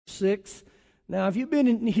6. Now, if you've been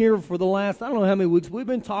in here for the last, I don't know how many weeks, we've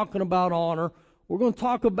been talking about honor. We're going to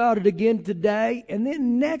talk about it again today. And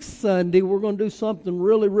then next Sunday, we're going to do something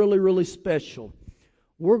really, really, really special.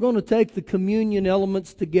 We're going to take the communion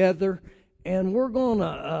elements together, and we're going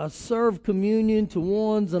to serve communion to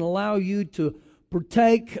ones and allow you to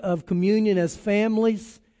partake of communion as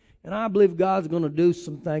families. And I believe God's going to do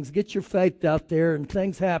some things. Get your faith out there, and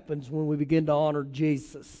things happen when we begin to honor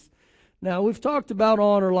Jesus. Now, we've talked about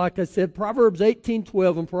honor, like I said. Proverbs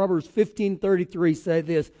 18:12 and Proverbs 15:33 say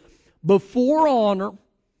this: before honor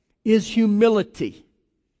is humility.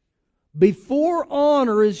 Before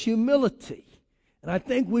honor is humility. And I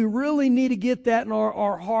think we really need to get that in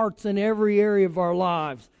our hearts in every area of our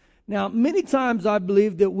lives. Now, many times I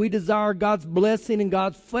believe that we desire God's blessing and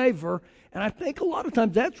God's favor, and I think a lot of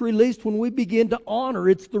times that's released when we begin to honor.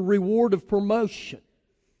 It's the reward of promotion.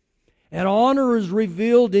 And honor is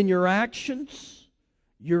revealed in your actions,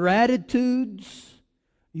 your attitudes,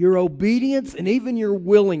 your obedience, and even your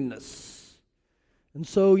willingness. And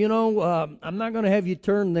so, I'm not going to have you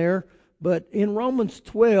turn there, but in Romans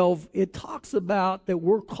 12, it talks about that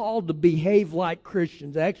we're called to behave like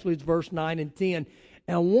Christians. Actually, it's verse 9 and 10.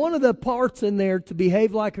 And one of the parts in there, to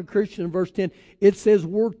behave like a Christian, in verse 10, it says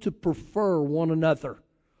we're to prefer one another.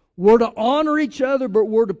 We're to honor each other, but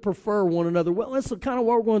we're to prefer one another. Well, that's kind of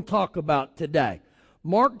what we're going to talk about today.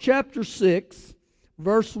 Mark chapter 6,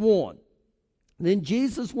 verse 1. Then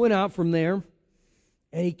Jesus went out from there,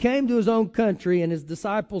 and he came to his own country, and his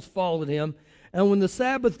disciples followed him. And when the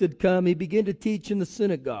Sabbath had come, he began to teach in the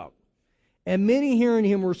synagogue. And many hearing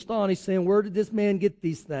him were astonished, saying, where did this man get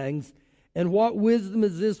these things? And what wisdom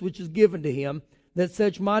is this which is given to him, that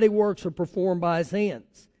such mighty works are performed by his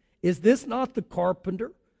hands? Is this not the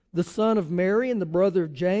carpenter, the son of Mary, and the brother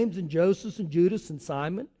of James, and Joseph, and Judas, and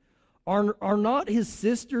Simon? Are not his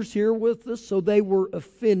sisters here with us? So they were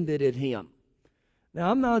offended at him. Now,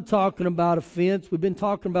 I'm not talking about offense. We've been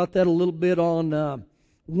talking about that a little bit on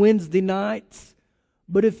Wednesday nights.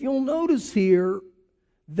 But if you'll notice here,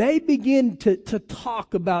 they begin to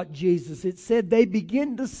talk about Jesus. It said they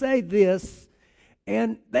begin to say this,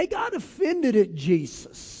 and they got offended at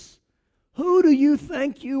Jesus. Who do you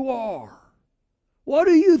think you are? What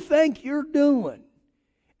do you think you're doing?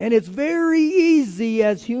 And it's very easy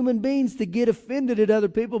as human beings to get offended at other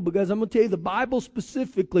people, because I'm going to tell you, the Bible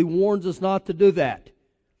specifically warns us not to do that.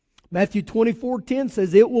 Matthew 24:10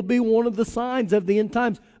 says it will be one of the signs of the end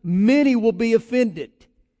times. Many will be offended.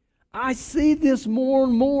 I see this more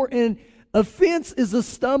and more, and offense is a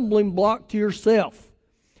stumbling block to yourself.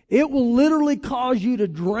 It will literally cause you to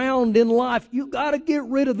drown in life. You got to get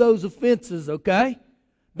rid of those offenses, okay?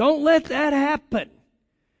 Don't let that happen.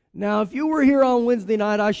 Now, if you were here on Wednesday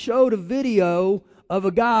night, I showed a video of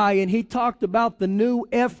a guy, and he talked about the new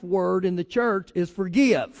F word in the church is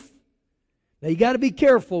forgive. Now, you got to be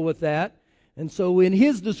careful with that. And so in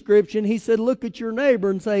his description, he said, look at your neighbor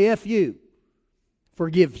and say, F you.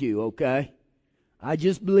 Forgive you, okay? I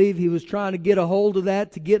just believe he was trying to get a hold of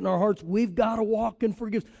that to get in our hearts. We've got to walk in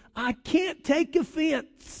forgiveness. I can't take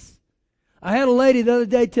offense. I had a lady the other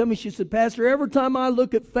day tell me, she said, Pastor, every time I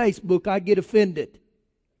look at Facebook, I get offended.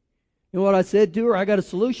 You know what I said to her? I got a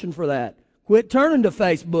solution for that. Quit turning to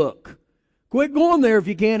Facebook. Quit going there if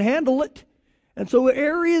you can't handle it. And so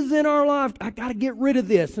areas in our life, I got to get rid of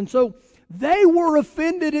this. And so they were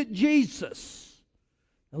offended at Jesus.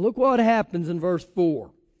 Now look what happens in verse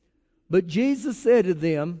 4. But Jesus said to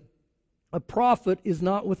them, a prophet is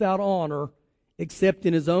not without honor except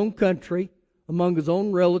in his own country, among his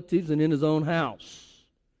own relatives, and in his own house.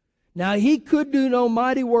 Now he could do no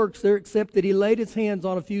mighty works there except that he laid his hands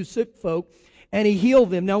on a few sick folk and he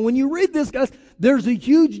healed them. Now when you read this, guys, there's a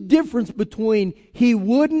huge difference between he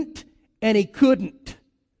wouldn't and he couldn't.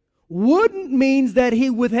 Wouldn't means that he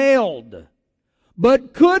withheld,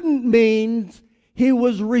 but couldn't means he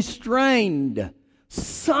was restrained.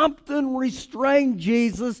 Something restrained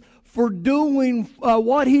Jesus for doing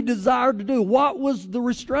what he desired to do. What was the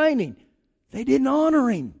restraining? They didn't honor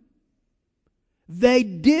him. They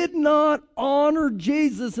did not honor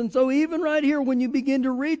Jesus. And so even right here, when you begin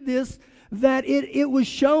to read this, that it was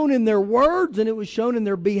shown in their words and it was shown in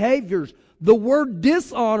their behaviors. The word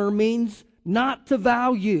dishonor means not to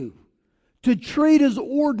value, to treat as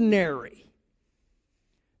ordinary.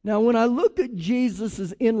 Now, when I look at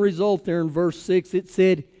Jesus' end result there in verse 6, it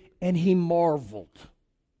said, and he marveled.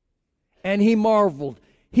 And he marveled.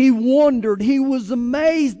 He wondered. He was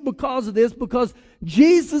amazed because of this, because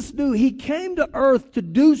Jesus knew he came to earth to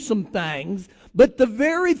do some things, but the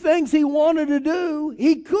very things he wanted to do,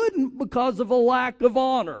 he couldn't because of a lack of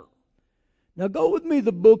honor. Now, go with me to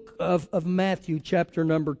the book of Matthew, chapter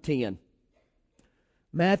number 10.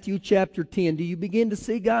 Matthew chapter 10. Do you begin to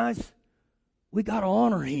see, guys? We got to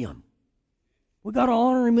honor Him. We got to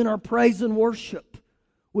honor Him in our praise and worship.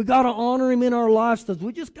 We got to honor Him in our lifestyles.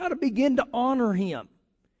 We just got to begin to honor Him.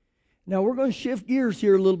 Now we're going to shift gears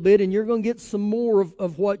here a little bit, and you're going to get some more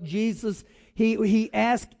of what Jesus, He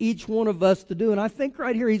asked each one of us to do. And I think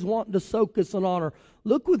right here He's wanting to soak us in honor.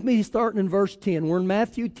 Look with me starting in verse 10. We're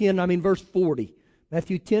in verse 40.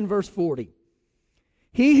 Matthew 10, verse 40.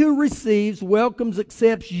 He who receives, welcomes,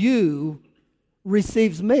 accepts you,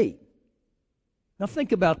 receives me. Now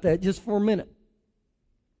think about that just for a minute.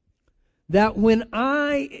 That when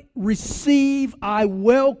I receive, I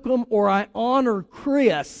welcome, or I honor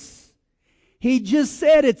Chris, he just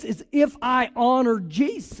said it's as if I honor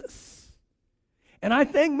Jesus. And I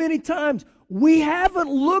think many times we haven't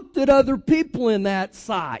looked at other people in that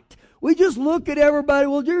sight. We just look at everybody,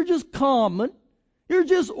 well, you're just common. You're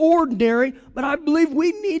just ordinary. But I believe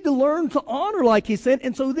we need to learn to honor, like he said.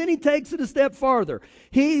 And so then he takes it a step farther.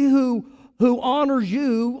 He who honors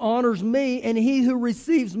you honors me, and he who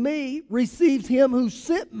receives me receives him who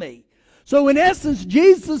sent me. So in essence,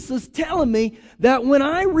 Jesus is telling me that when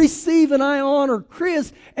I receive and I honor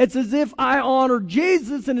Chris, it's as if I honor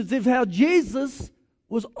Jesus, and as if how Jesus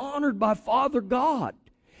was honored by Father God.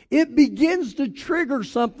 It begins to trigger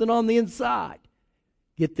something on the inside.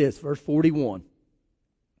 Get this, verse 41.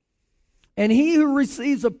 And he who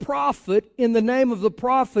receives a prophet in the name of the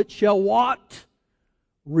prophet shall what?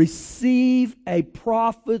 Receive a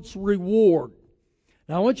prophet's reward.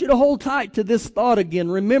 Now I want you to hold tight to this thought again.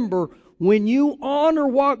 Remember, when you honor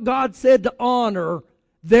what God said to honor,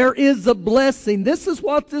 there is a blessing. This is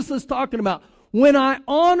what this is talking about. When I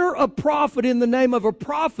honor a prophet in the name of a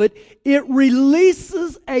prophet, it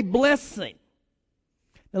releases a blessing.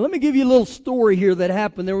 Now let me give you a little story here that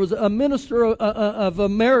happened. There was a minister of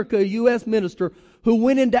America, a U.S. minister, who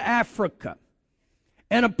went into Africa.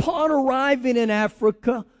 And upon arriving in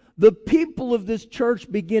Africa, the people of this church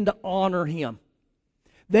began to honor him.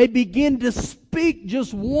 They began to speak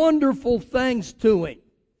just wonderful things to him.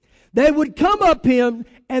 They would come up him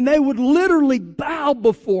and they would literally bow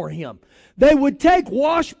before him. They would take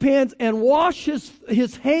wash pans and wash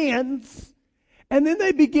his hands, and then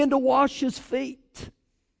they began to wash his feet.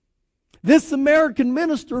 This American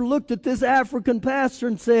minister looked at this African pastor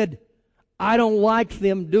and said, I don't like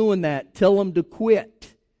them doing that. Tell them to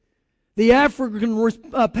quit. The African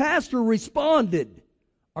pastor responded,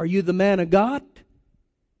 are you the man of God?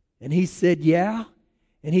 And he said, yeah.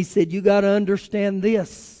 And he said, you got to understand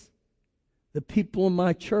this. The people in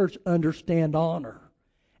my church understand honor.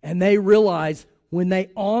 And they realize when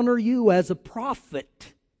they honor you as a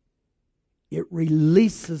prophet, it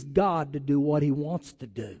releases God to do what He wants to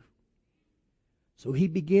do. So he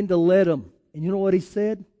began to let them. And you know what he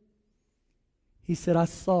said? He said, I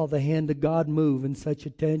saw the hand of God move in such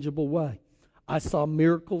a tangible way. I saw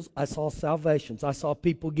miracles. I saw salvations. I saw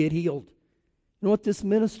people get healed. You know what this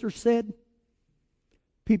minister said?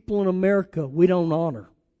 People in America, we don't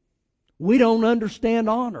honor. We don't understand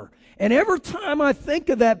honor. And every time I think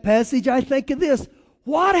of that passage, I think of this.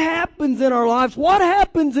 What happens in our lives? What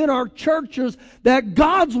happens in our churches that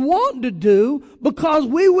God's wanting to do because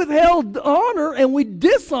we withheld honor and we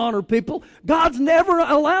dishonor people? God's never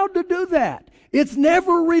allowed to do that. It's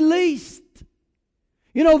never released.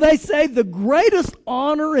 You know, they say the greatest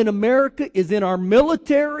honor in America is in our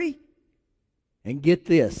military. And get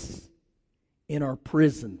this, in our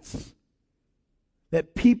prisons.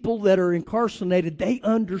 That people that are incarcerated, they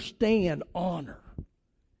understand honor.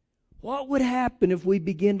 What would happen if we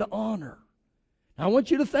begin to honor? Now, I want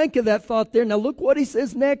you to think of that thought there. Now look what he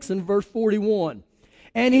says next in verse 41.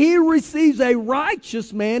 And he who receives a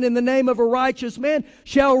righteous man in the name of a righteous man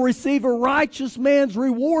shall receive a righteous man's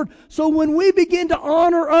reward. So when we begin to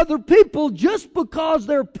honor other people just because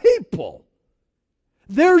they're people,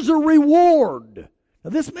 there's a reward. Now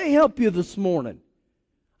this may help you this morning.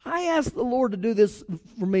 I asked the Lord to do this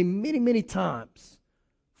for me many, many times.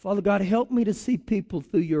 Father God, help me to see people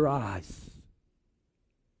through your eyes.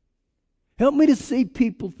 Help me to see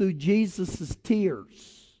people through Jesus'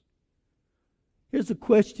 tears. Here's a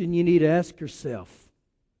question you need to ask yourself.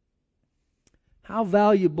 How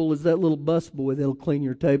valuable is that little busboy that'll clean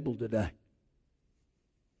your table today?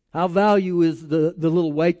 How valuable is the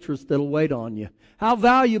little waitress that'll wait on you? How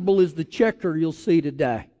valuable is the checker you'll see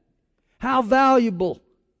today? How valuable?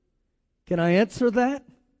 Can I answer that?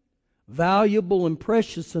 Valuable and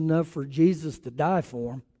precious enough for Jesus to die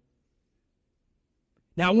for them.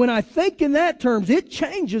 Now, when I think in that terms, it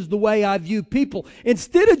changes the way I view people.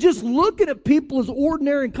 Instead of just looking at people as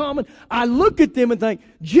ordinary and common, I look at them and think,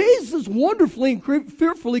 Jesus wonderfully and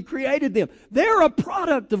fearfully created them. They're a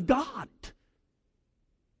product of God.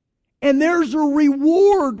 And there's a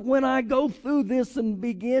reward when I go through this and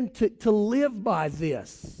begin to live by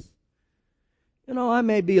this. You know, I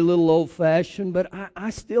may be a little old-fashioned, but I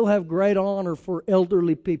still have great honor for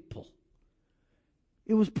elderly people.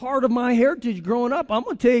 It was part of my heritage growing up. I'm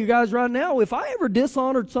going to tell you guys right now, if I ever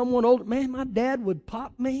dishonored someone older, man, my dad would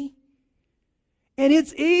pop me. And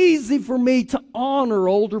it's easy for me to honor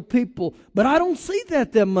older people, but I don't see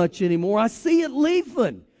that much anymore. I see it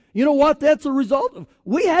leaving. You know what that's a result of?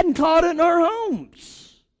 We hadn't taught it in our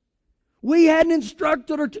homes. We hadn't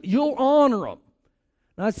instructed you'll honor them.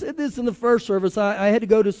 And I said this in the first service. I had to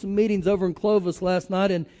go to some meetings over in Clovis last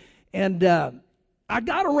night, and I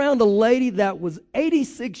got around a lady that was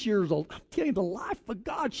 86 years old. I'm telling you, the life of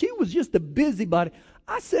God, she was just a busybody.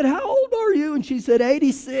 I said, how old are you? And she said,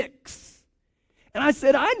 86. And I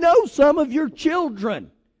said, I know some of your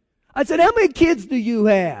children. I said, how many kids do you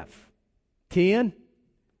have? 10.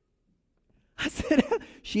 I said,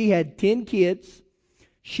 she had 10 kids.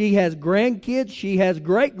 She has grandkids. She has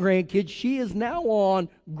great-grandkids. She is now on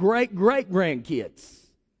great-great-grandkids.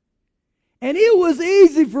 And it was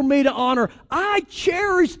easy for me to honor. I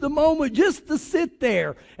cherished the moment just to sit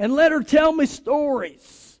there and let her tell me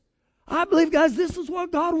stories. I believe, guys, this is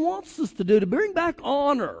what God wants us to do, to bring back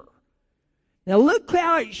honor. Now look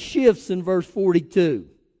how it shifts in verse 42.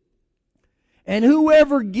 And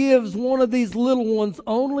whoever gives one of these little ones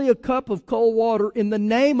only a cup of cold water in the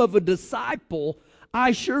name of a disciple,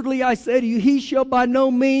 I say to you, he shall by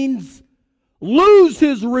no means lose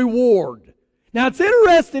his reward. Now it's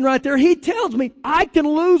interesting right there. He tells me I can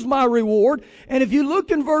lose my reward. And if you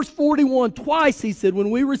look in verse 41, twice he said, when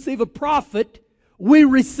we receive a prophet, we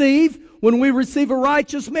receive. When we receive a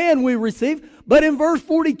righteous man, we receive. But in verse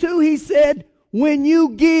 42 he said, when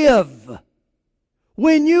you give.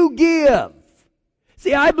 When you give.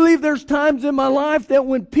 See, I believe there's times in my life that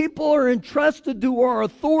when people are entrusted to our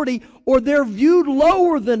authority or they're viewed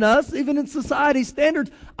lower than us, even in society standards,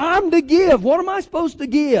 I'm to give. What am I supposed to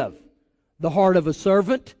give? The heart of a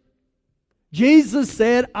servant. Jesus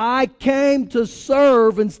said, I came to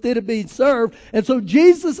serve instead of being served. And so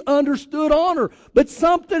Jesus understood honor. But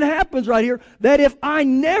something happens right here that if I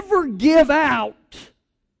never give out,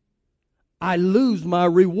 I lose my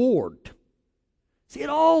reward. See, it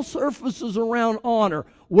all surfaces around honor.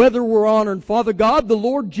 Whether we're honoring Father God, the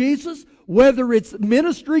Lord Jesus, whether it's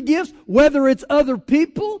ministry gifts, whether it's other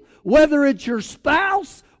people, whether it's your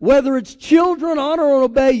spouse, whether it's children, honor and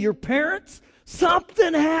obey your parents,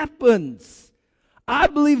 something happens. I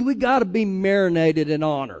believe we got to be marinated in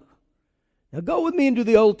honor. Now go with me into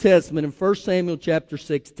the Old Testament in 1 Samuel chapter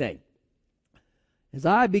 16. As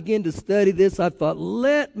I begin to study this, I thought,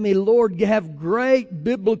 let me, Lord, have great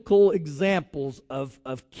biblical examples of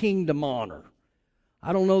kingdom honor.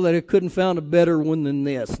 I don't know that I couldn't found a better one than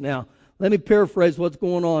this. Now, let me paraphrase what's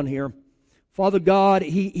going on here. Father God,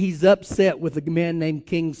 he's upset with a man named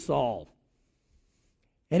King Saul.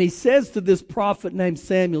 And he says to this prophet named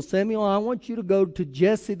Samuel, Samuel, I want you to go to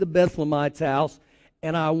Jesse the Bethlehemite's house,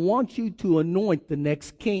 and I want you to anoint the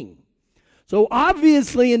next king. So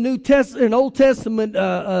obviously in Old Testament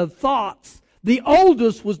thoughts, the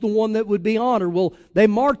oldest was the one that would be honored. Well, they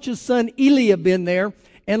marched his son Eliab in there.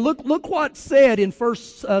 And look what's said in 1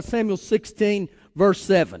 Samuel 16, verse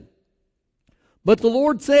 7. But the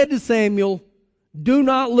Lord said to Samuel, do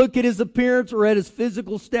not look at his appearance or at his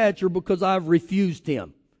physical stature, because I have refused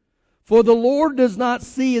him. For the Lord does not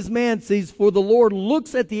see as man sees, for the Lord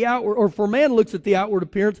looks at the outward, or for man looks at the outward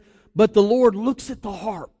appearance, but the Lord looks at the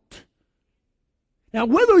heart. Now,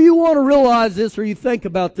 whether you want to realize this or you think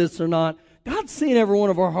about this or not, God's seeing every one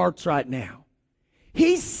of our hearts right now.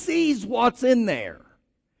 He sees what's in there.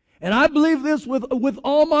 And I believe this with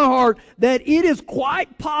all my heart, that it is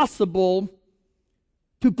quite possible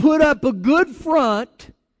to put up a good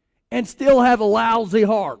front and still have a lousy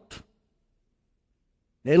heart.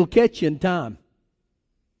 It'll catch you in time.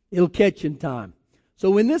 It'll catch you in time.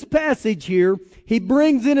 So in this passage here, he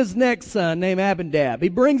brings in his next son named Abinadab. He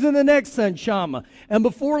brings in the next son, Shammah. And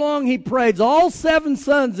before long, he prays all 7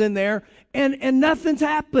 sons in there, and nothing's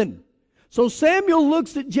happened. So Samuel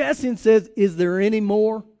looks at Jesse and says, is there any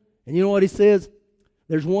more? And you know what he says?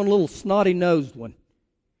 There's one little snotty-nosed one.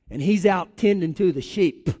 And he's out tending to the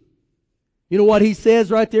sheep. You know what he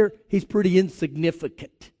says right there? He's pretty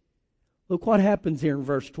insignificant. Look what happens here in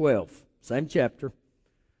verse 12. Same chapter.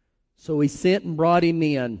 So he sent and brought him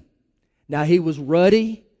in. Now he was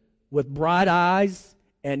ruddy, with bright eyes,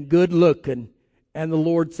 and good looking. And the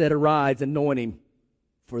Lord said, arise, anoint him,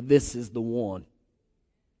 for this is the one.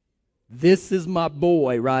 This is my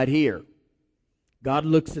boy right here. God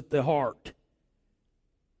looks at the heart.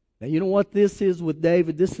 Now you know what this is with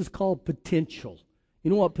David? This is called potential.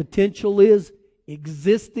 You know what potential is?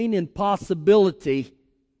 Existing in possibility,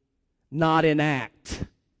 not in act.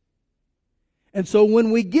 And so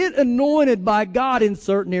when we get anointed by God in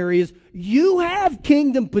certain areas, you have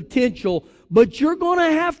kingdom potential, but you're going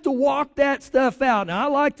to have to walk that stuff out. Now, I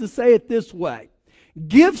like to say it this way.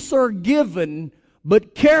 Gifts are given,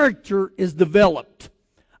 but character is developed.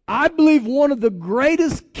 I believe one of the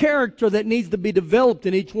greatest character that needs to be developed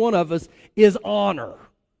in each one of us is honor.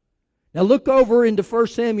 Now look over into 1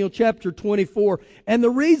 Samuel chapter 24. And the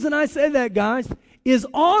reason I say that, guys, is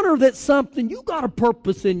honor that's something you got a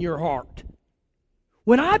purpose in your heart.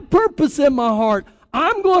 When I purpose in my heart,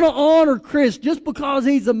 I'm going to honor Chris just because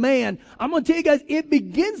he's a man. I'm going to tell you guys, it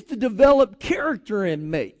begins to develop character in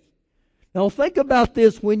me. Now think about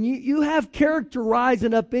this. When you have character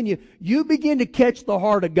rising up in you, you begin to catch the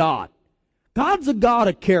heart of God. God's a God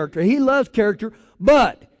of character. He loves character.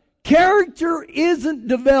 But character isn't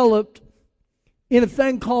developed in a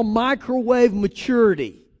thing called microwave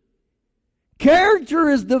maturity. Character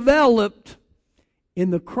is developed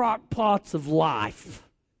in the crock pots of life.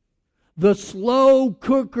 The slow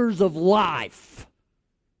cookers of life.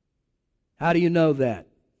 How do you know that?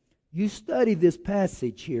 You study this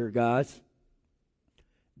passage here, guys.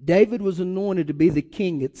 David was anointed to be the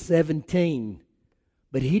king at 17,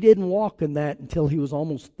 but he didn't walk in that until he was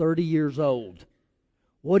almost 30 years old.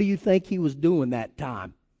 What do you think he was doing that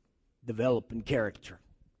time? Developing character.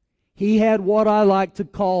 He had what I like to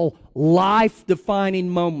call life-defining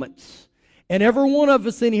moments. And every one of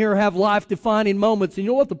us in here have life-defining moments. And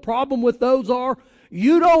you know what the problem with those are?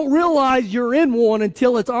 You don't realize you're in one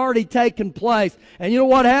until it's already taken place. And you know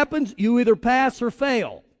what happens? You either pass or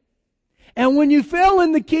fail. And when you fail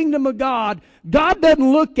in the kingdom of God, God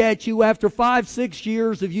doesn't look at you after 5, 6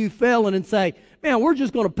 years of you failing and say, man, we're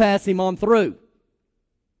just going to pass him on through.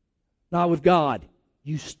 Not with God.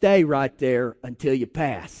 You stay right there until you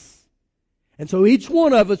pass. And so each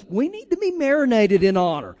one of us, we need to be marinated in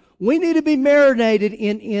honor. We need to be marinated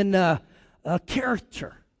in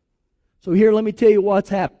character. So here, let me tell you what's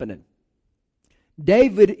happening.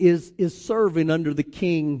 David is serving under the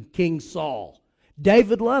King Saul.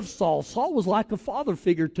 David loved Saul. Saul was like a father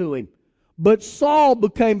figure to him. But Saul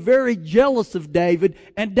became very jealous of David,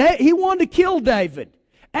 and he wanted to kill David.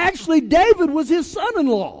 Actually, David was his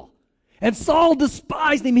son-in-law. And Saul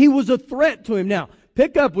despised him. He was a threat to him. Now,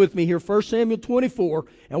 pick up with me here, 1 Samuel 24,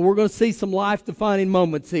 and we're going to see some life-defining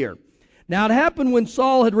moments here. Now, it happened when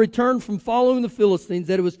Saul had returned from following the Philistines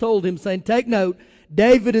that it was told him, saying, take note,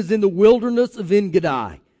 David is in the wilderness of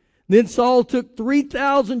En-Gedi. Then Saul took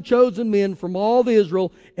 3,000 chosen men from all the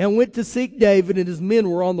Israel and went to seek David, and his men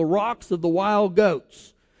were on the rocks of the wild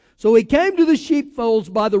goats. So he came to the sheepfolds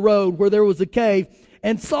by the road where there was a cave,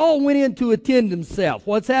 and Saul went in to attend himself.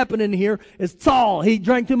 What's happening here is Saul, he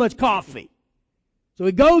drank too much coffee. So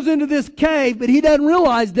he goes into this cave, but he doesn't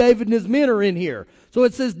realize David and his men are in here. So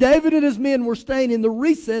it says David and his men were staying in the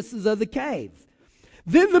recesses of the cave.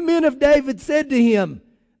 Then the men of David said to him,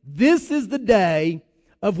 this is the day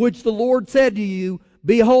of which the Lord said to you,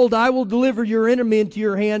 behold, I will deliver your enemy into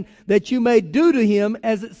your hand, that you may do to him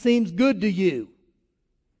as it seems good to you.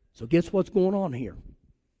 So guess what's going on here?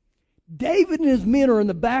 David and his men are in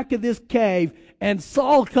the back of this cave, and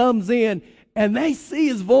Saul comes in, and they see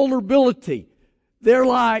his vulnerability. They're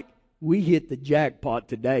like, we hit the jackpot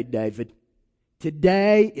today, David.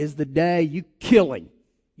 Today is the day you kill him.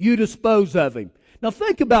 You dispose of him. Now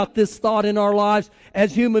think about this thought in our lives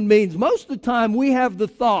as human beings. Most of the time we have the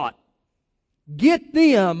thought, get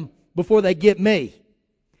them before they get me.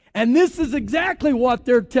 And this is exactly what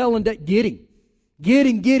they're telling that get him. Get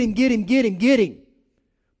him, get him, get him, get him, get him.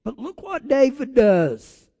 But look what David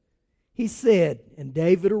does. He said, and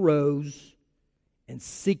David arose and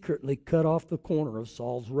secretly cut off the corner of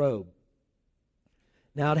Saul's robe.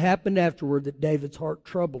 Now it happened afterward that David's heart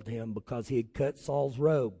troubled him because he had cut Saul's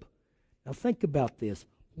robe. Now think about this.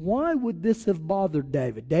 Why would this have bothered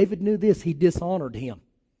David? David knew this. He dishonored him.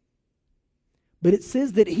 But it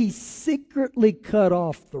says that he secretly cut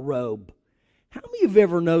off the robe. How many of you have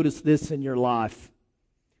ever noticed this in your life?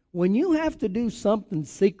 When you have to do something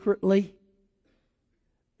secretly,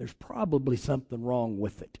 there's probably something wrong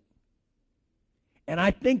with it. And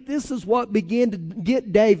I think this is what began to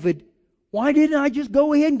get David. Why didn't I just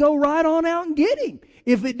go ahead and go right on out and get him?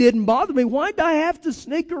 If it didn't bother me, why did I have to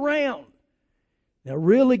sneak around? Now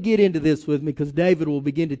really get into this with me, because David will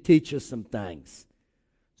begin to teach us some things.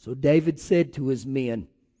 So David said to his men,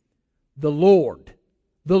 the Lord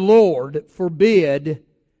forbid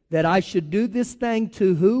that I should do this thing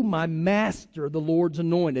to who? My master, the Lord's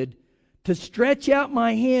anointed, to stretch out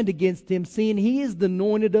my hand against him, seeing he is the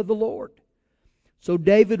anointed of the Lord. So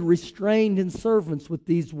David restrained his servants with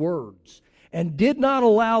these words, and did not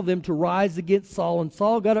allow them to rise against Saul. And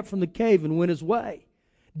Saul got up from the cave and went his way.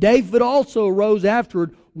 David also arose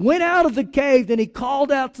afterward, went out of the cave, and he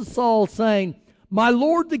called out to Saul, saying, My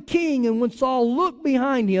lord the king. And when Saul looked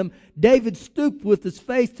behind him, David stooped with his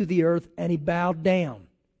face to the earth, and he bowed down.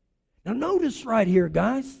 Now notice right here,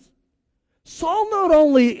 guys. David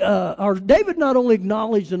not only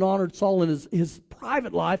acknowledged and honored Saul in his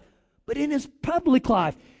private life, but in his public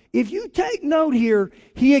life. If you take note here,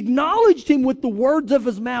 he acknowledged him with the words of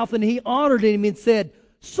his mouth, and he honored him and said,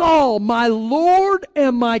 Saul, my Lord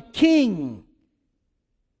and my King.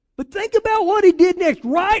 But think about what he did next.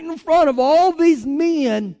 Right in front of all these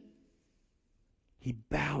men, he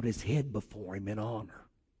bowed his head before him in honor.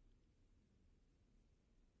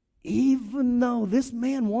 Even though this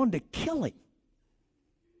man wanted to kill him.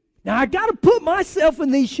 Now, I got to put myself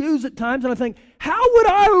in these shoes at times, and I think, how would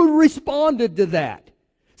I have responded to that?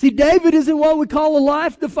 See, David is in what we call a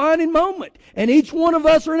life-defining moment, and each one of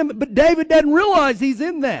us are in it, but David doesn't realize he's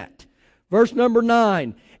in that. Verse number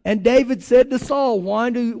 9, And David said to Saul, Why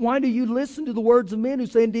do you listen to the words of men who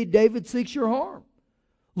say, Indeed, David seeks your harm?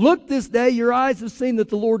 Look, this day your eyes have seen that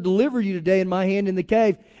the Lord delivered you today in my hand in the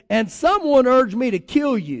cave, and someone urged me to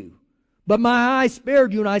kill you. But my eye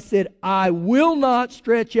spared you, and I said, I will not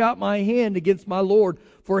stretch out my hand against my Lord,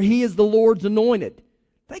 for he is the Lord's anointed.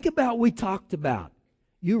 Think about what we talked about.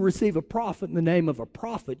 You receive a prophet in the name of a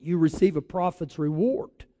prophet. You receive a prophet's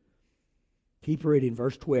reward. Keep reading,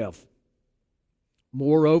 verse 12.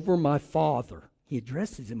 Moreover, my father, he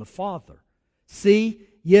addresses him, a father. See,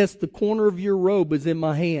 yes, the corner of your robe is in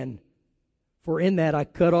my hand. For in that I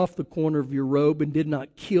cut off the corner of your robe and did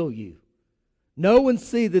not kill you. Know and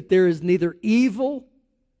see that there is neither evil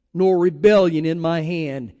nor rebellion in my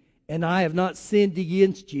hand, and I have not sinned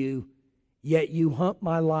against you, yet you hunt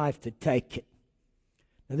my life to take it.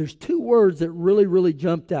 Now there's two words that really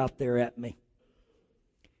jumped out there at me.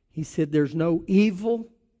 He said, there's no evil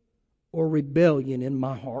or rebellion in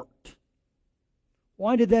my heart.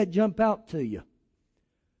 Why did that jump out to you?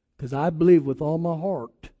 Because I believe with all my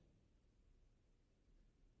heart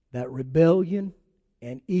that rebellion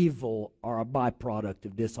and evil are a byproduct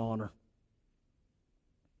of dishonor.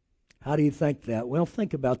 How do you think that? Well,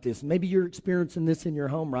 think about this. Maybe you're experiencing this in your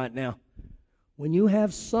home right now. When you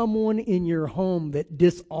have someone in your home that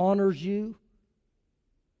dishonors you,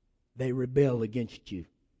 they rebel against you.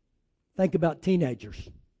 Think about teenagers.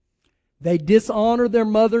 They dishonor their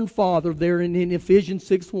mother and father. They're in Ephesians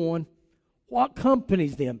 6:1. What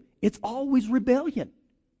accompanies them? It's always rebellion.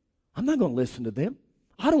 I'm not going to listen to them.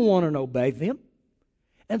 I don't want to obey them.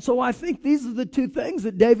 And so I think these are the two things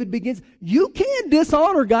that David begins. You can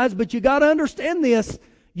dishonor, guys, but you got to understand this.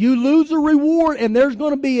 You lose a reward, and there's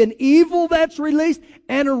going to be an evil that's released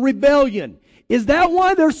and a rebellion. Is that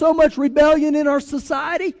why there's so much rebellion in our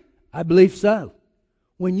society? I believe so.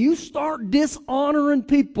 When you start dishonoring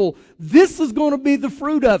people, this is going to be the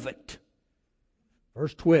fruit of it.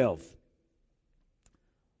 Verse 12.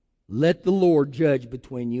 Let the Lord judge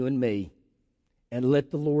between you and me, and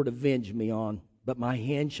let the Lord avenge me on, but my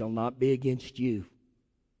hand shall not be against you.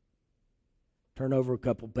 Turn over a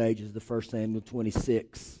couple pages to 1 Samuel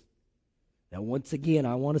 26. Now, once again,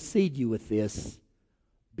 I want to seed you with this.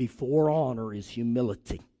 Before honor is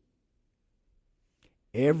humility.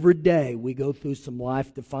 Every day we go through some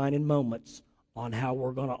life-defining moments on how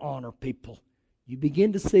we're going to honor people. You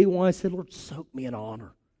begin to see why I said, Lord, soak me in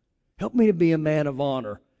honor. Help me to be a man of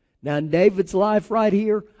honor. Now, in David's life right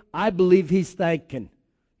here, I believe he's thinking,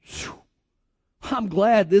 I'm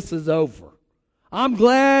glad this is over. I'm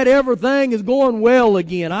glad everything is going well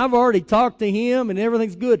again. I've already talked to him and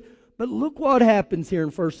everything's good. But look what happens here in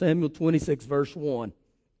 1 Samuel 26, verse 1.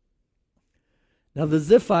 Now the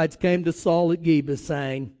Ziphites came to Saul at Gibeah,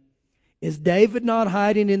 saying, Is David not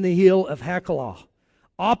hiding in the hill of Hachilah,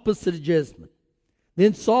 opposite of Jezreel?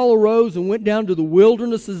 Then Saul arose and went down to the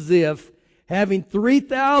wilderness of Ziph, having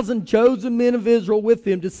 3,000 chosen men of Israel with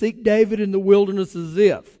him to seek David in the wilderness of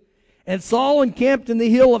Ziph. And Saul encamped in the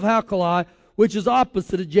hill of Hachilah, which is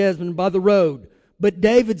opposite of Jezreel by the road. But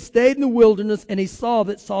David stayed in the wilderness, and he saw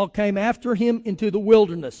that Saul came after him into the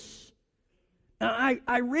wilderness. Now,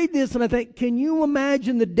 I read this and I think, can you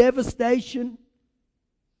imagine the devastation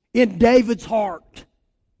in David's heart?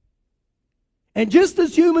 And just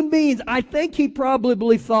as human beings, I think he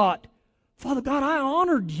probably thought, Father God, I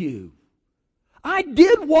honored you. I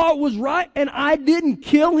did what was right, and I didn't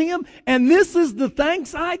kill him, and this is the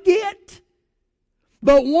thanks I get.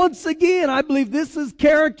 But once again, I believe this is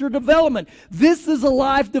character development. This is a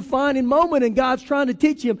life-defining moment, and God's trying to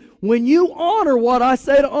teach him, when you honor what I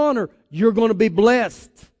say to honor, you're going to be blessed.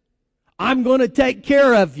 I'm going to take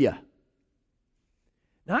care of you.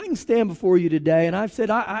 Now, I can stand before you today, and I've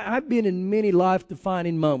said I've been in many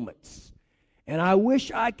life-defining moments. And I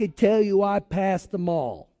wish I could tell you I passed them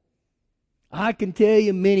all. I can tell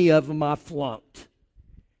you many of them I flunked.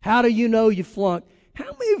 How do you know you flunked? How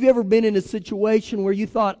many of you ever been in a situation where you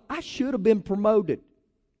thought, I should have been promoted?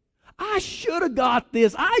 I should have got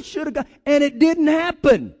this. I should have got, and it didn't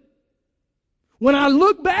happen. When I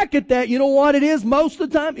look back at that, you know what it is most of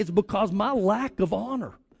the time? It's because my lack of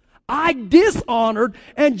honor. I dishonored,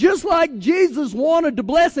 and just like Jesus wanted to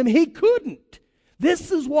bless him, he couldn't.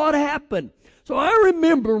 This is what happened. So I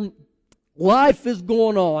remember life is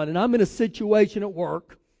going on, and I'm in a situation at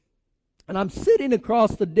work, and I'm sitting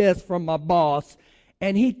across the desk from my boss,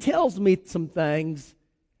 and he tells me some things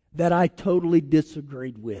that I totally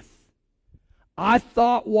disagreed with. I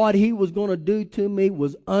thought what he was going to do to me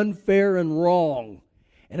was unfair and wrong.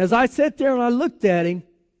 And as I sat there and I looked at him,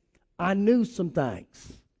 I knew some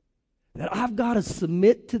things. That I've got to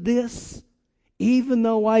submit to this, even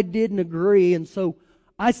though I didn't agree. And so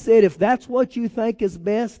I said, if that's what you think is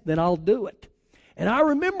best, then I'll do it. And I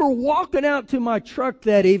remember walking out to my truck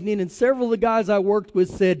that evening, and several of the guys I worked with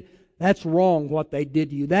said, that's wrong what they did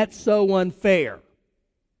to you. That's so unfair.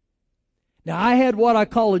 Now, I had what I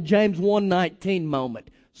call a James 1:19 moment.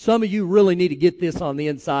 Some of you really need to get this on the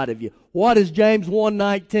inside of you. What is James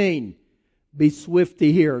 1:19? Be swift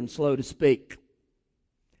to hear and slow to speak.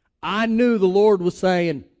 I knew the Lord was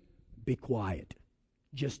saying, be quiet.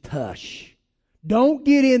 Just hush. Don't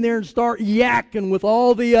get in there and start yakking with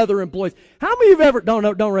all the other employees. How many of you ever,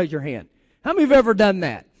 don't raise your hand. How many of you have ever done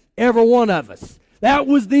that? Every one of us. That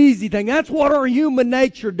was the easy thing. That's what our human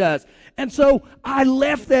nature does. And so I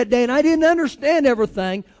left that day, and I didn't understand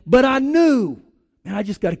everything, but I knew, and I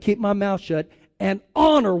just got to keep my mouth shut and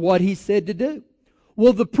honor what he said to do.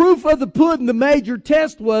 Well, the proof of the pudding, the major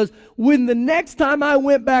test was when the next time I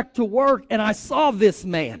went back to work and I saw this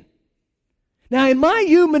man. Now, in my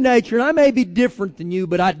human nature, and I may be different than you,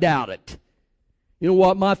 but I doubt it. You know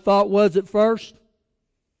what my thought was at first?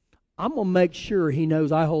 I'm going to make sure he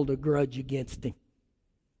knows I hold a grudge against him.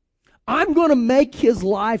 I'm going to make his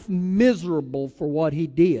life miserable for what he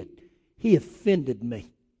did. He offended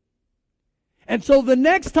me. And so the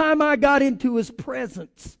next time I got into his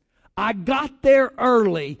presence, I got there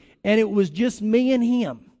early, and it was just me and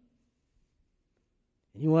him.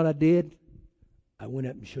 And you know what I did? I went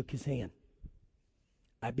up and shook his hand.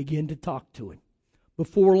 I began to talk to him.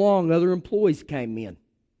 Before long, other employees came in.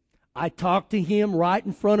 I talked to him right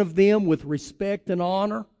in front of them with respect and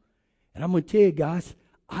honor. And I'm going to tell you guys,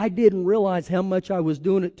 I didn't realize how much I was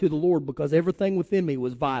doing it to the Lord because everything within me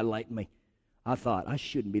was violating me. I thought, I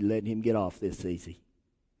shouldn't be letting him get off this easy.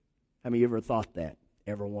 How many of you ever thought that?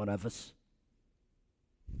 Every one of us.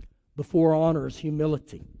 Before honor is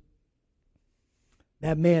humility.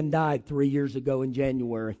 That man died 3 years ago in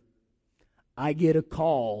January. I get a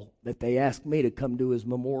call that they asked me to come to his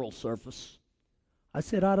memorial service. I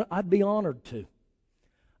said I'd be honored to.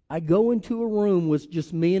 I go into a room with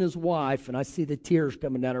just me and his wife, and I see the tears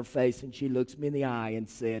coming down her face, and she looks me in the eye and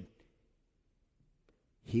said,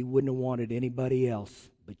 he wouldn't have wanted anybody else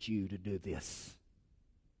but you to do this.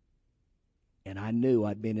 And I knew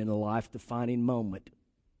I'd been in a life-defining moment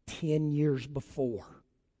 10 years before.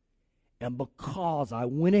 And because I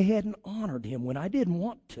went ahead and honored him when I didn't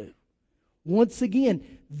want to. Once again,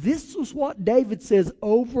 this is what David says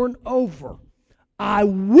over and over. I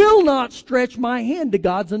will not stretch my hand to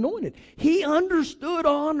God's anointed. He understood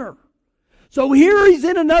honor. So here he's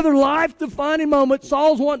in another life-defining moment.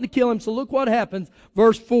 Saul's wanting to kill him. So look what happens.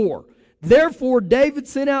 Verse 4. Therefore David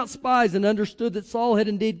sent out spies and understood that Saul had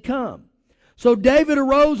indeed come. So David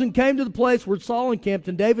arose and came to the place where Saul encamped,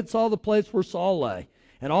 and David saw the place where Saul lay,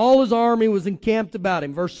 and all his army was encamped about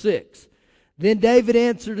him. Verse 6. Then David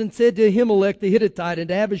answered and said to Ahimelech the Hittite and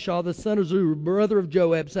to Abishai the son of Zeruiah, brother of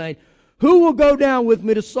Joab, saying, who will go down with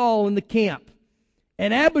me to Saul in the camp?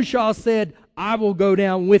 And Abishai said, I will go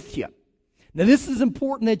down with you. Now this is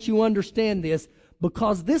important that you understand this,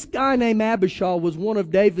 because this guy named Abishai was one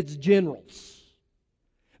of David's generals.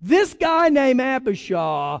 This guy named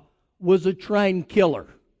Abishai was a trained killer.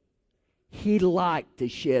 He liked to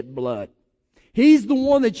shed blood. He's the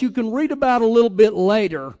one that you can read about a little bit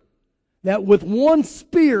later, that with one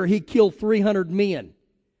spear he killed 300 men.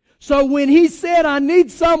 So when he said, I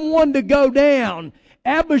need someone to go down,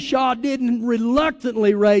 Abishai didn't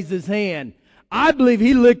reluctantly raise his hand. I believe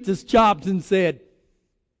he licked his chops and said,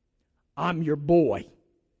 I'm your boy.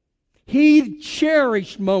 He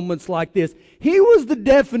cherished moments like this. He was the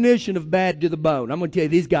definition of bad to the bone. I'm going to tell you,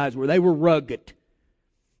 these guys were rugged.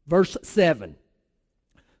 Verse 7.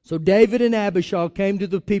 So David and Abishai came to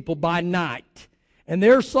the people by night. And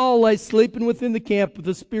there Saul lay sleeping within the camp with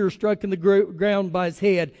a spear struck in the ground by his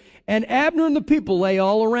head. And Abner and the people lay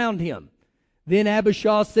all around him. Then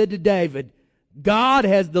Abishai said to David, God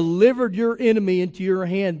has delivered your enemy into your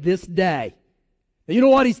hand this day. And you know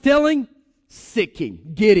what he's telling? Sick him.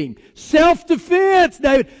 Get him. Self-defense,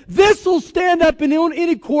 David. This will stand up in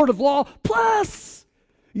any court of law. Plus,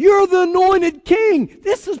 you're the anointed king.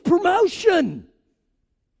 This is promotion.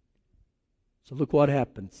 So look what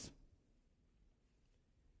happens.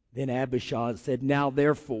 Then Abishai said, now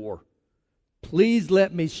therefore, please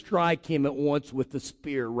let me strike him at once with the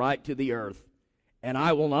spear right to the earth, and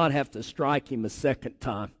I will not have to strike him a second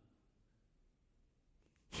time.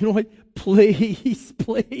 You know what? Please,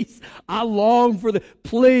 please. I long for the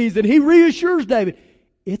please. And he reassures David,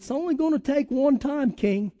 it's only going to take one time,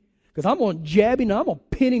 King, because I'm going to jab him and I'm going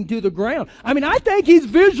to pin him to the ground. I mean, I think he's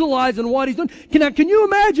visualizing what he's doing. Can you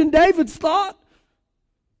imagine David's thought?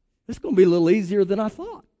 This is going to be a little easier than I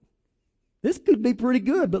thought. This could be pretty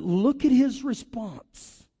good, but look at his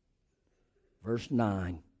response. Verse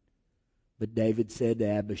 9. But David said to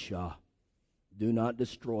Abishai, do not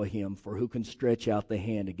destroy him, for who can stretch out the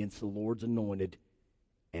hand against the Lord's anointed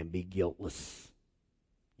and be guiltless?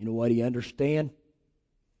 You know what he understand?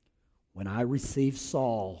 When I receive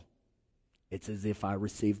Saul, it's as if I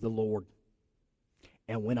receive the Lord.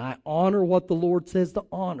 And when I honor what the Lord says to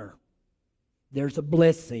honor, there's a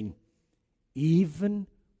blessing, even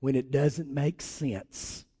when it doesn't make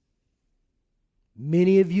sense.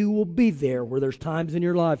 Many of you will be there where there's times in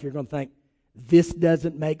your life you're going to think, this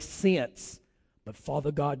doesn't make sense. But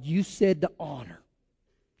Father God, you said to honor,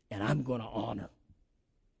 and I'm going to honor.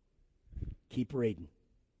 Keep reading.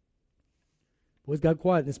 Boys got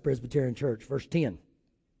quiet in this Presbyterian church. Verse 10.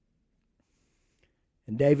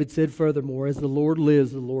 And David said furthermore, as the Lord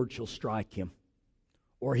lives, the Lord shall strike him.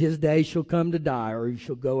 Or his day shall come to die, or he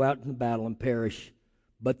shall go out into battle and perish.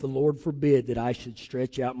 But the Lord forbid that I should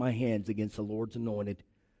stretch out my hands against the Lord's anointed.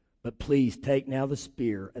 But please take now the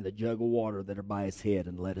spear and the jug of water that are by his head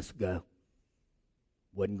and let us go.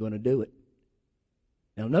 Wasn't going to do it.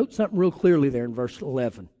 Now note something real clearly there in verse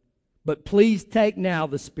 11. But please take now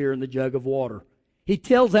the spear and the jug of water. He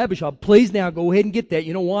tells Abishai, please now go ahead and get that.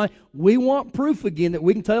 You know why? We want proof again that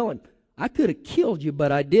we can tell him, I could have killed you,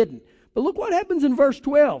 but I didn't. But look what happens in verse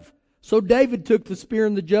 12. So David took the spear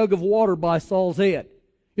and the jug of water by Saul's head.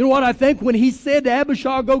 You know what I think? When he said to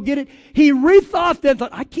Abishai, go get it, he rethought that and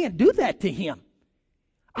thought, I can't do that to him.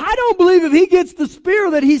 I don't believe if he gets the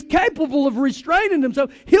spear that he's capable of restraining himself.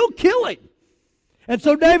 He'll kill him. And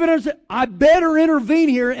so David said, I better intervene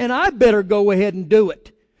here and I better go ahead and do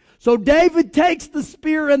it. So David takes the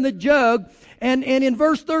spear and the jug, and in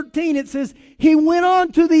verse 13 it says, he went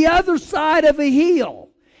on to the other side of a hill.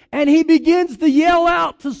 And he begins to yell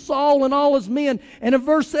out to Saul and all his men. And in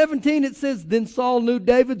verse 17 it says, then Saul knew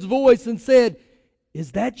David's voice and said,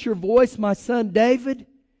 is that your voice, my son David?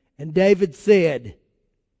 And David said,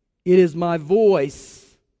 it is my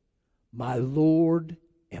voice, my Lord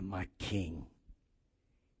and my King.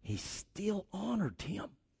 He still honored him.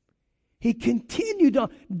 He continued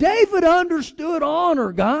on. David understood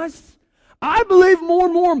honor, guys. I believe more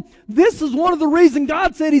and more, this is one of the reasons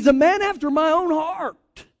God said he's a man after my own heart.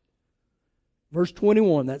 Verse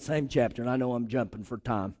 21, that same chapter, and I know I'm jumping for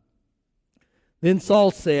time. Then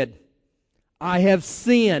Saul said, I have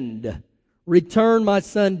sinned. Return, my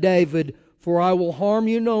son David, for I will harm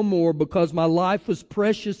you no more, because my life was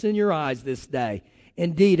precious in your eyes this day.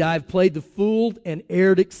 Indeed, I have played the fool and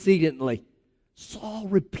erred exceedingly. Saul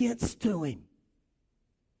repents to him.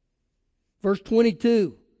 Verse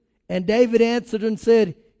 22, and David answered and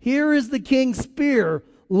said, here is the king's spear.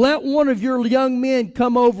 Let one of your young men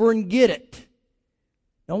come over and get it.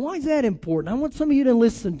 Now, why is that important? I want some of you to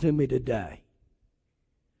listen to me today.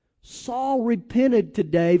 Saul repented to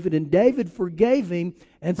David, and David forgave him,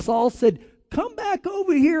 and Saul said, come back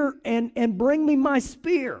over here and bring me my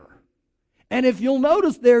spear. And if you'll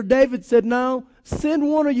notice there, David said, no, send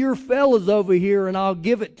one of your fellas over here and I'll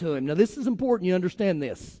give it to him. Now, this is important you understand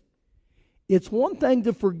this. It's one thing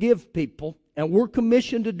to forgive people, and we're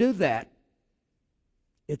commissioned to do that.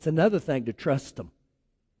 It's another thing to trust them.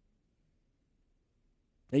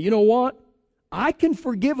 Now, you know what? I can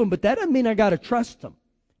forgive them, but that doesn't mean I got to trust them.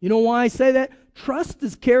 You know why I say that? Trust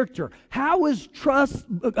is character. How is trust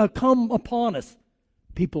come upon us?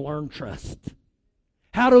 People earn trust.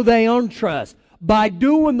 How do they earn trust? By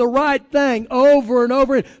doing the right thing over and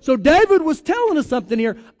over. So David was telling us something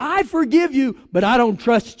here. I forgive you, but I don't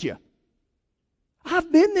trust you.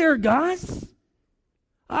 I've been there, guys.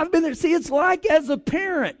 I've been there. See, it's like as a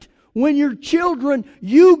parent. When your children,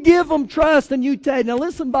 you give them trust and you take. Now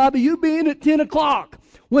listen, Bobby, you be in at 10 o'clock.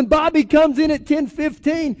 When Bobby comes in at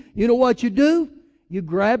 10:15, you know what you do? You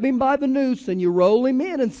grab him by the noose and you roll him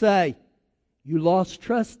in and say, you lost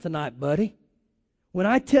trust tonight, buddy. When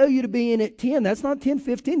I tell you to be in at 10, that's not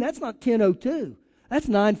 10:15, that's not 10:02. That's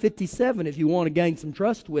 9:57 if you want to gain some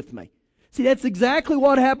trust with me. See, that's exactly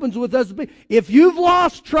what happens with us. If you've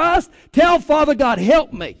lost trust, tell Father God,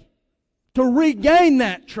 help me to regain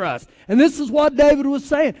that trust. And this is what David was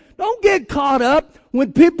saying. Don't get caught up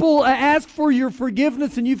when people ask for your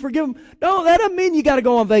forgiveness and you forgive them. No, that doesn't mean you got to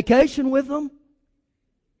go on vacation with them.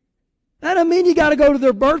 That doesn't mean you got to go to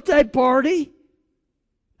their birthday party.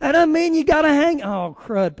 That doesn't mean you got to hang. Oh,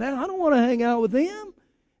 crud, Pat, I don't want to hang out with him.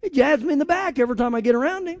 It jabs me in the back every time I get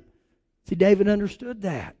around him. See, David understood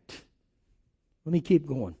that. Let me keep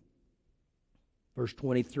going. Verse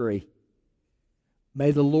 23.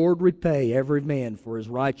 May the Lord repay every man for his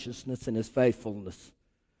righteousness and his faithfulness.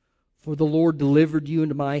 For the Lord delivered you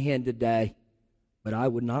into my hand today, but I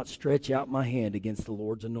would not stretch out my hand against the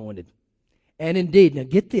Lord's anointed. And indeed, now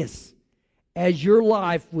get this, as your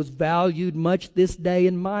life was valued much this day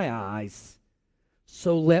in my eyes,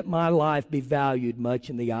 so let my life be valued much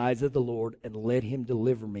in the eyes of the Lord, and let him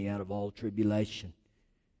deliver me out of all tribulation.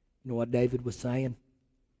 You know what David was saying?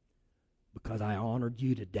 Because I honored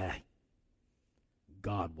you today,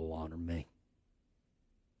 God will honor me.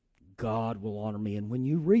 God will honor me. And when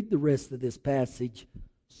you read the rest of this passage,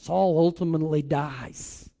 Saul ultimately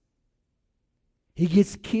dies. He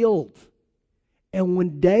gets killed. And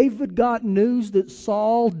when David got news that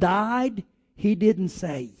Saul died, he didn't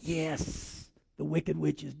say, yes, the wicked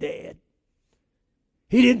witch is dead.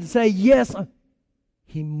 He didn't say, yes.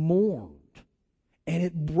 He mourned. And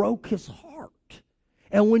it broke his heart.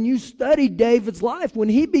 And when you study David's life, when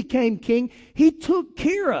he became king, he took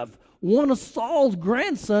care of one of Saul's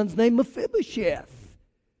grandsons named Mephibosheth.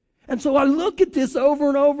 And so I look at this over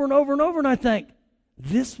and over and over and over, and I think,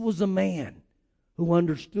 this was a man who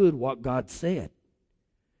understood what God said.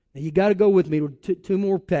 Now you got to go with me to two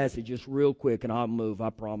more passages real quick, and I'll move, I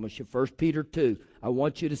promise you. 1 Peter 2. I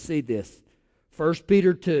want you to see this. 1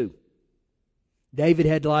 Peter 2. David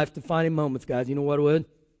had life-defining moments, guys. You know what it would?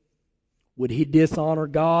 Would he dishonor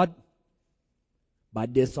God? By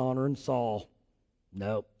dishonoring Saul.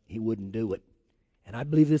 No, he wouldn't do it. And I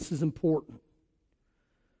believe this is important.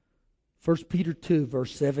 1 Peter 2,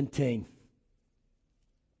 verse 17.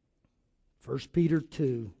 1 Peter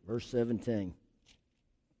 2, verse 17.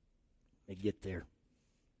 Let me get there.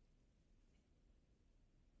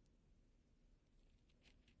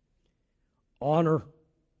 Honor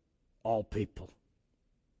all people.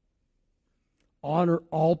 Honor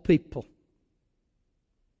all people.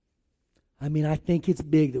 I mean, I think it's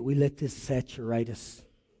big that we let this saturate us.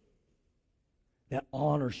 That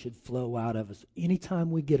honor should flow out of us anytime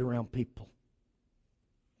we get around people.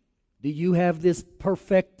 Do you have this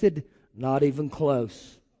perfected? Not even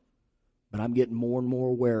close. But I'm getting more and more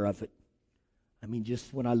aware of it. I mean,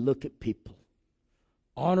 just when I look at people.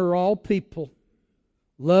 Honor all people.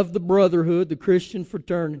 Love the brotherhood, the Christian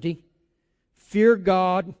fraternity. Fear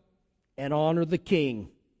God and honor the king.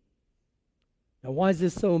 Now, why is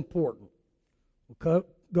this so important? We'll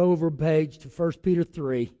go over a page to 1 Peter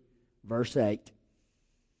 3, verse 8.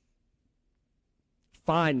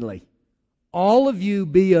 Finally, all of you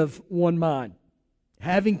be of one mind,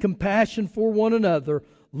 having compassion for one another,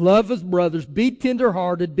 love as brothers, be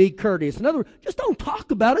tenderhearted, be courteous. In other words, just don't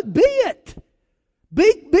talk about it, be it.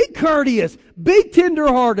 Be courteous, be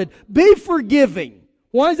tenderhearted, be forgiving.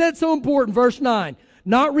 Why is that so important? Verse 9.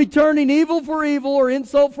 Not returning evil for evil or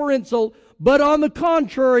insult for insult, but on the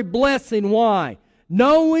contrary, blessing. Why?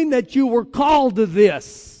 Knowing that you were called to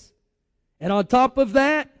this. And on top of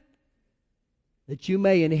that, that you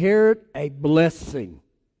may inherit a blessing.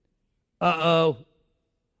 Uh-oh.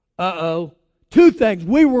 Two things.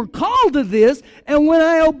 We were called to this, and when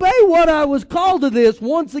I obey what I was called to this,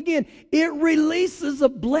 once again, it releases a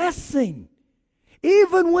blessing.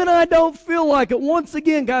 Even when I don't feel like it. Once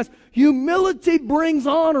again, guys, humility brings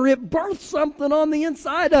honor. It births something on the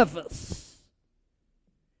inside of us.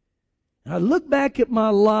 And I look back at my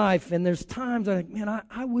life, and there's times I think, man,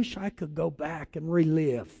 I wish I could go back and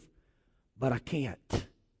relive. But I can't.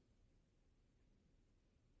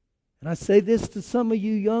 And I say this to some of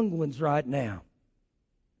you young ones right now.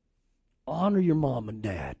 Honor your mom and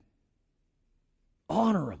dad.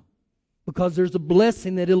 Honor them. Because there's a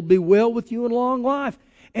blessing that it'll be well with you in long life.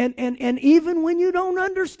 And even when you don't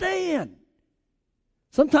understand.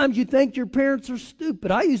 Sometimes you think your parents are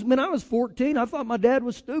stupid. When I was 14, I thought my dad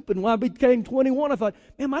was stupid. And when I became 21, I thought,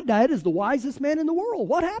 man, my dad is the wisest man in the world.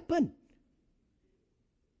 What happened?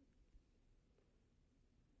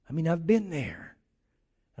 I mean, I've been there.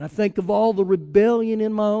 And I think of all the rebellion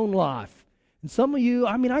in my own life. And some of you,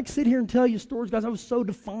 I mean, I can sit here and tell you stories, guys. I was so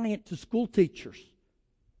defiant to school teachers,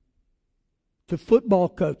 to football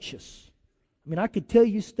coaches. I mean, I could tell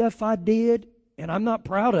you stuff I did, and I'm not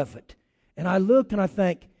proud of it. And I look and I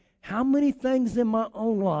think, how many things in my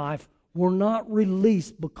own life were not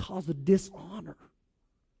released because of dishonor?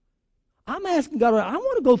 I'm asking God, I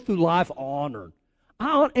want to go through life honored.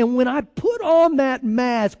 And when I put on that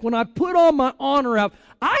mask, when I put on my honor out,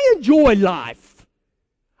 I enjoy life.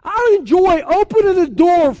 I enjoy opening the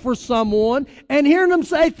door for someone and hearing them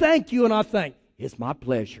say thank you, and I think, it's my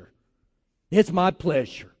pleasure. It's my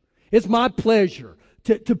pleasure. It's my pleasure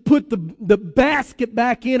to put the basket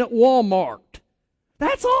back in at Walmart.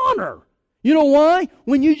 That's honor. You know why?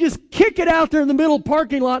 When you just kick it out there in the middle of the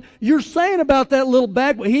parking lot, you're saying about that little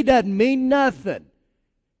bag, but he doesn't mean nothing.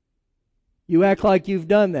 You act like you've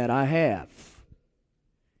done that. I have.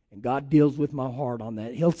 And God deals with my heart on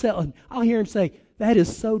that. I'll hear him say, that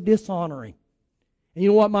is so dishonoring. And you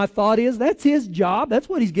know what my thought is? That's his job. That's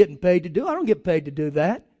what he's getting paid to do. I don't get paid to do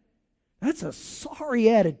that. That's a sorry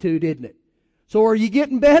attitude, isn't it? So are you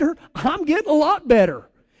getting better? I'm getting a lot better.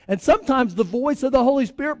 And sometimes the voice of the Holy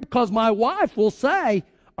Spirit, because my wife will say,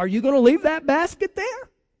 are you going to leave that basket there?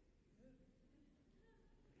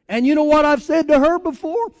 And you know what I've said to her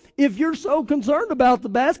before? If you're so concerned about the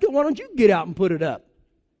basket, why don't you get out and put it up?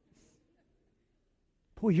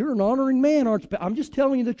 Boy, you're an honoring man, aren't you? I'm just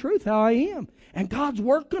telling you the truth, how I am. And God's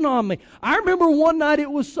working on me. I remember one night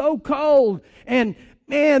it was so cold, and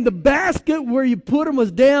man, the basket where you put them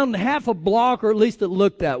was down half a block, or at least it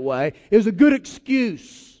looked that way. It was a good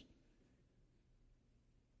excuse.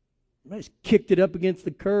 I just kicked it up against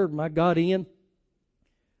the curb, and I got in.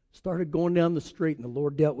 Started going down the street, and the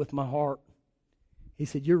Lord dealt with my heart. He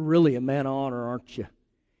said, you're really a man of honor, aren't you?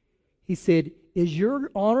 He said, is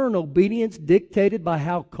your honor and obedience dictated by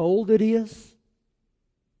how cold it is?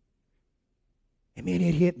 I mean,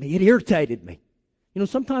 it hit me. It irritated me. You know,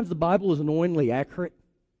 sometimes the Bible is annoyingly accurate.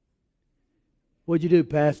 What'd you do,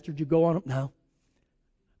 Pastor? Did you go on up? No.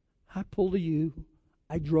 I pulled a U.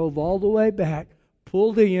 I drove all the way back,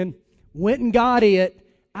 pulled in, went and got it.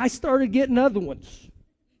 I started getting other ones.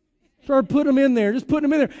 Started putting them in there, just putting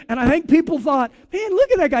them in there. And I think people thought, man,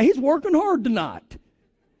 look at that guy. He's working hard tonight.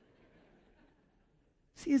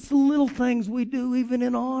 See, it's the little things we do even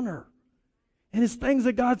in honor. And it's things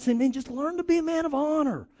that God said, man, just learn to be a man of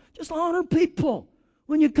honor. Just honor people.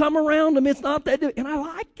 When you come around them, it's not that. And I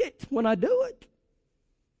like it when I do it.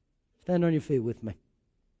 Stand on your feet with me.